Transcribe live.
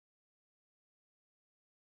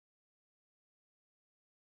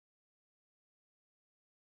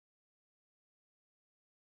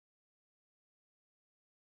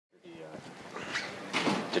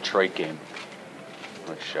Detroit game,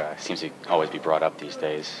 which seems to always be brought up these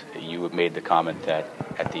days. You made the comment that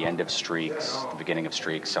at the end of streaks, the beginning of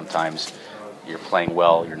streaks, sometimes you're playing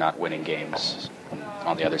well, you're not winning games.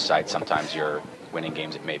 On the other side, sometimes you're winning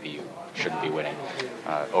games that maybe you shouldn't be winning.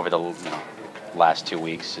 Over the last 2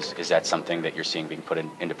 weeks, is that something that you're seeing being put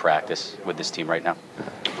into practice with this team right now?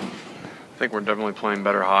 I think we're definitely playing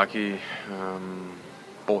better hockey,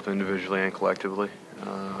 both individually and collectively.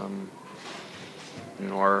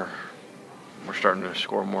 We're starting to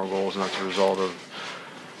score more goals, and that's a result of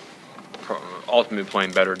ultimately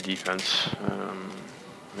playing better defense.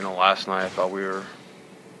 Last night I thought we were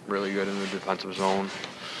really good in the defensive zone.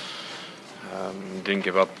 Didn't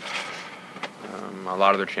give up. A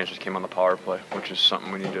lot of their chances came on the power play, which is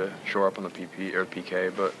something we need to shore up on the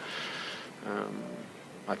PK. But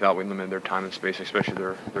I thought we limited their time and space, especially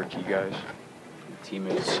their key guys. The team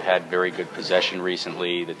has had very good possession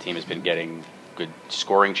recently. The team has been getting good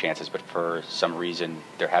scoring chances, but for some reason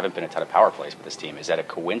there haven't been a ton of power plays with this team. Is that a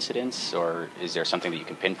coincidence, or is there something that you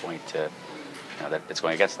can pinpoint to that's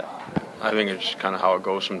going against that? I think it's kind of how it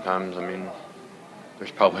goes sometimes. I mean,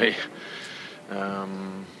 there's probably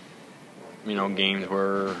games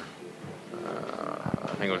where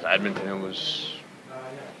I think it was Edmonton. It was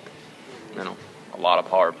a lot of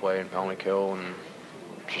power play and penalty kill, and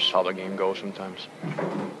just how the game goes sometimes.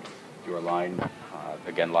 Your line,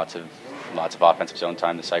 again, lots of offensive zone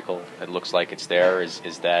time. The cycle, it looks like it's there.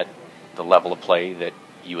 Is that the level of play that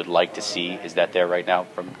you would like to see? Is that there right now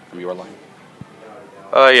from your line?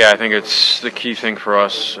 Yeah, I think it's the key thing for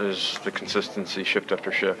us is the consistency shift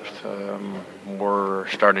after shift. We're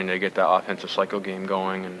starting to get that offensive cycle game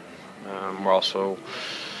going, and we're also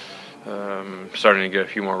starting to get a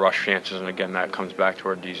few more rush chances. And again, that comes back to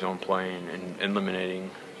our D-zone play and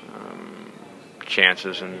eliminating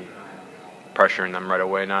chances and pressuring them right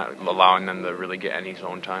away, not allowing them to really get any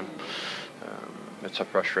zone time. It's a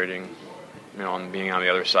frustrating, on being on the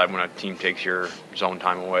other side when a team takes your zone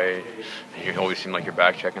time away, and you always seem like you're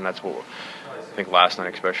back checking. That's what I think last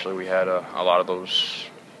night especially, we had a lot of those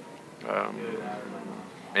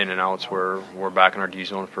in and outs where we're back in our D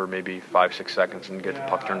zone for maybe 5-6 seconds and get the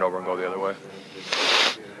puck turned over and go the other way.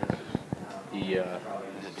 The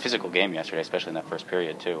physical game yesterday, especially in that first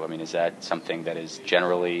period too. I mean, is that something that is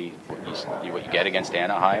generally what you get against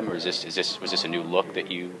Anaheim, or was this a new look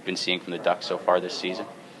that you've been seeing from the Ducks so far this season?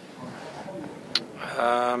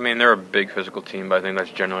 I mean, they're a big physical team, but I think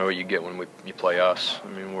that's generally what you get when you play us. I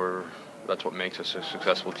mean, that's what makes us a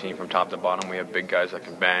successful team from top to bottom. We have big guys that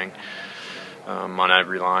can bang on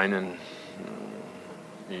every line, and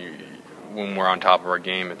when we're on top of our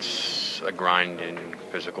game, it's a grinding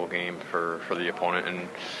physical game for the opponent, and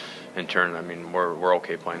in turn, I mean, we're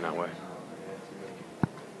okay playing that way.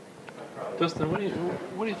 Dustin, what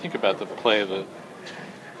do you think about the play of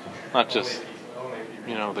not just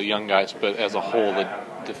the young guys, but as a whole, the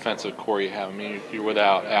defensive core you have? I mean, you're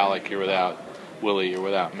without Alec, you're without Willie, you're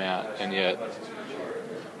without Matt, and yet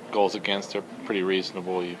goals against are pretty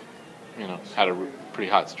reasonable. You've had a pretty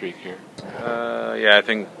hot streak here. Yeah, I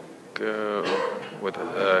think with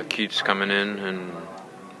Keats coming in and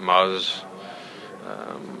Muzz,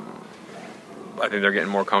 I think they're getting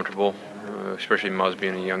more comfortable, especially Muzz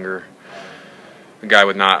being a younger guy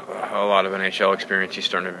with not a lot of NHL experience. He's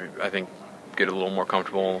starting to, I think, get a little more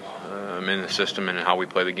comfortable in the system and how we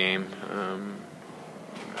play the game.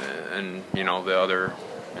 And the other,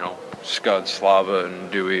 Scud, Slava,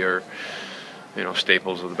 and Dewey are,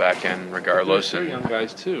 staples of the back end regardless. They're young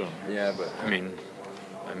guys too. Yeah, but I mean,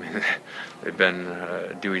 they've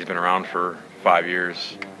been Dewey's been around for 5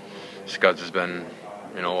 years. Scuds has been,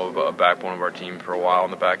 a backbone of our team for a while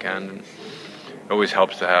on the back end, and it always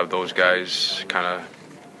helps to have those guys kind of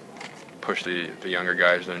push the younger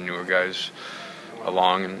guys and the newer guys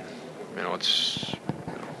along, and it's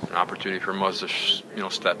an opportunity for Muzz to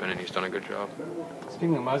step in, and he's done a good job.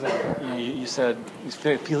 Speaking of Muzz, you said he's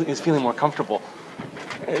feeling more comfortable.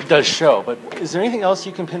 It does show, but is there anything else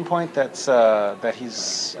you can pinpoint that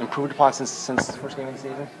he's improved upon since the first game of the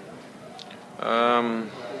season?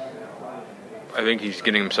 I think he's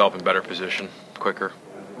getting himself in better position quicker.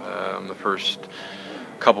 The first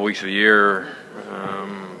couple weeks of the year,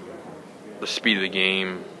 the speed of the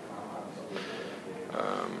game,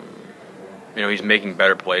 he's making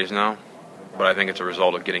better plays now, but I think it's a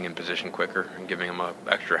result of getting in position quicker and giving him an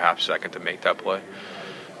extra half second to make that play.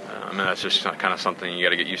 That's just kind of something you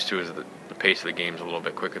got to get used to, is the pace of the game is a little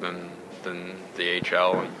bit quicker than the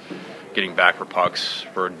AHL, and getting back for pucks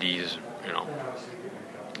for D's,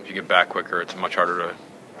 if you get back quicker, it's much harder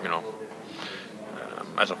to,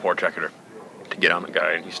 as a forechecker to get on the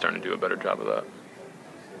guy, and he's starting to do a better job of that.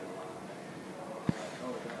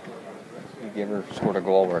 You ever scored a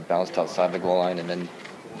goal where it bounced outside the goal line and then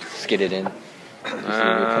skidded in?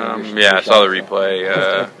 Yeah, I saw the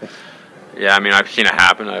replay. Yeah, I mean, I've seen it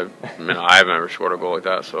happen. I haven't ever scored a goal like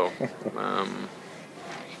that, so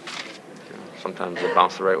sometimes it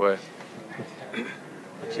bounced the right way.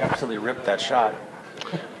 But you absolutely ripped that shot.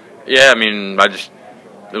 Yeah, I mean, it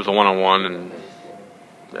was a one-on-one, and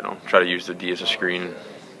try to use the D as a screen.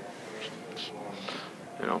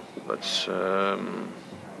 That's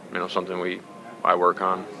something I work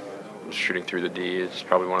on. Shooting through the D is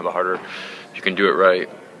probably one of the harder. If you can do it right,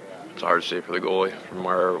 it's a hard save for the goalie from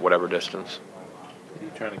whatever distance. Are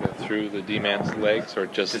you trying to go through the D-man's legs or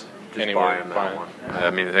just by anywhere? him that one. I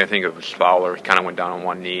mean, I think it was Fowler. He kind of went down on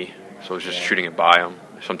one knee, so it was just shooting it by him.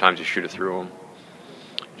 Sometimes you shoot it through him.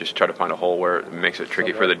 Just try to find a hole where it makes it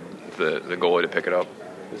tricky for the goalie to pick it up.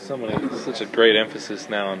 There's such a great emphasis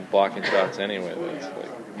now on blocking shots anyway.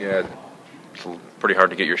 Yeah, it's pretty hard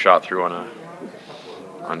to get your shot through on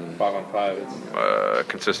 5-on-5. It's a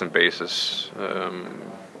consistent basis.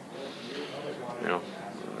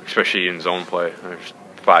 Especially in zone play. There's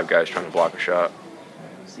 5 guys trying to block a shot.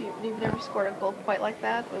 So you've never scored a goal quite like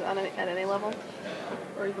that at any level,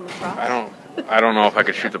 or even lacrosse? I don't know if I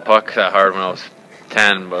could shoot the puck that hard when I was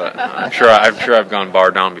 10, but I'm sure I've gone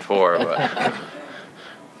bar down before. But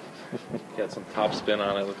got some top spin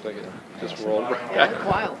on it. Looked like it just rolled right Yeah, back. it's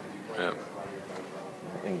wild. yeah.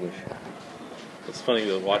 English. It's funny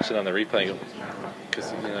to watch it on the replay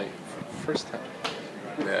because first time.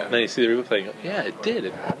 Yeah. And then you see the replay and go, yeah, it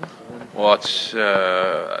did. Well, it's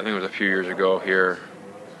I think it was a few years ago here.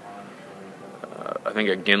 I think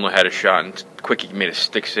Ginla had a shot and Quickie made a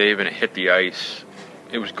stick save and it hit the ice.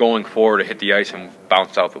 It was going forward, it hit the ice and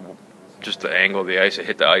bounced out just the angle of the ice. It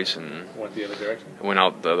hit the ice and Went the other direction. it went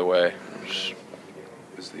out the other way.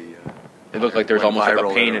 It looked like there was went almost like a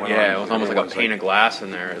viral pane. and it went Yeah, on. it was almost like a pane of glass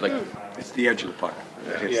in there. Like It's the edge of the puck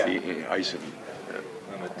that hits the ice, and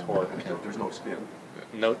And the torque. there's no spin.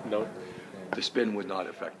 No. The spin would not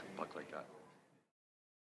affect the puck like that.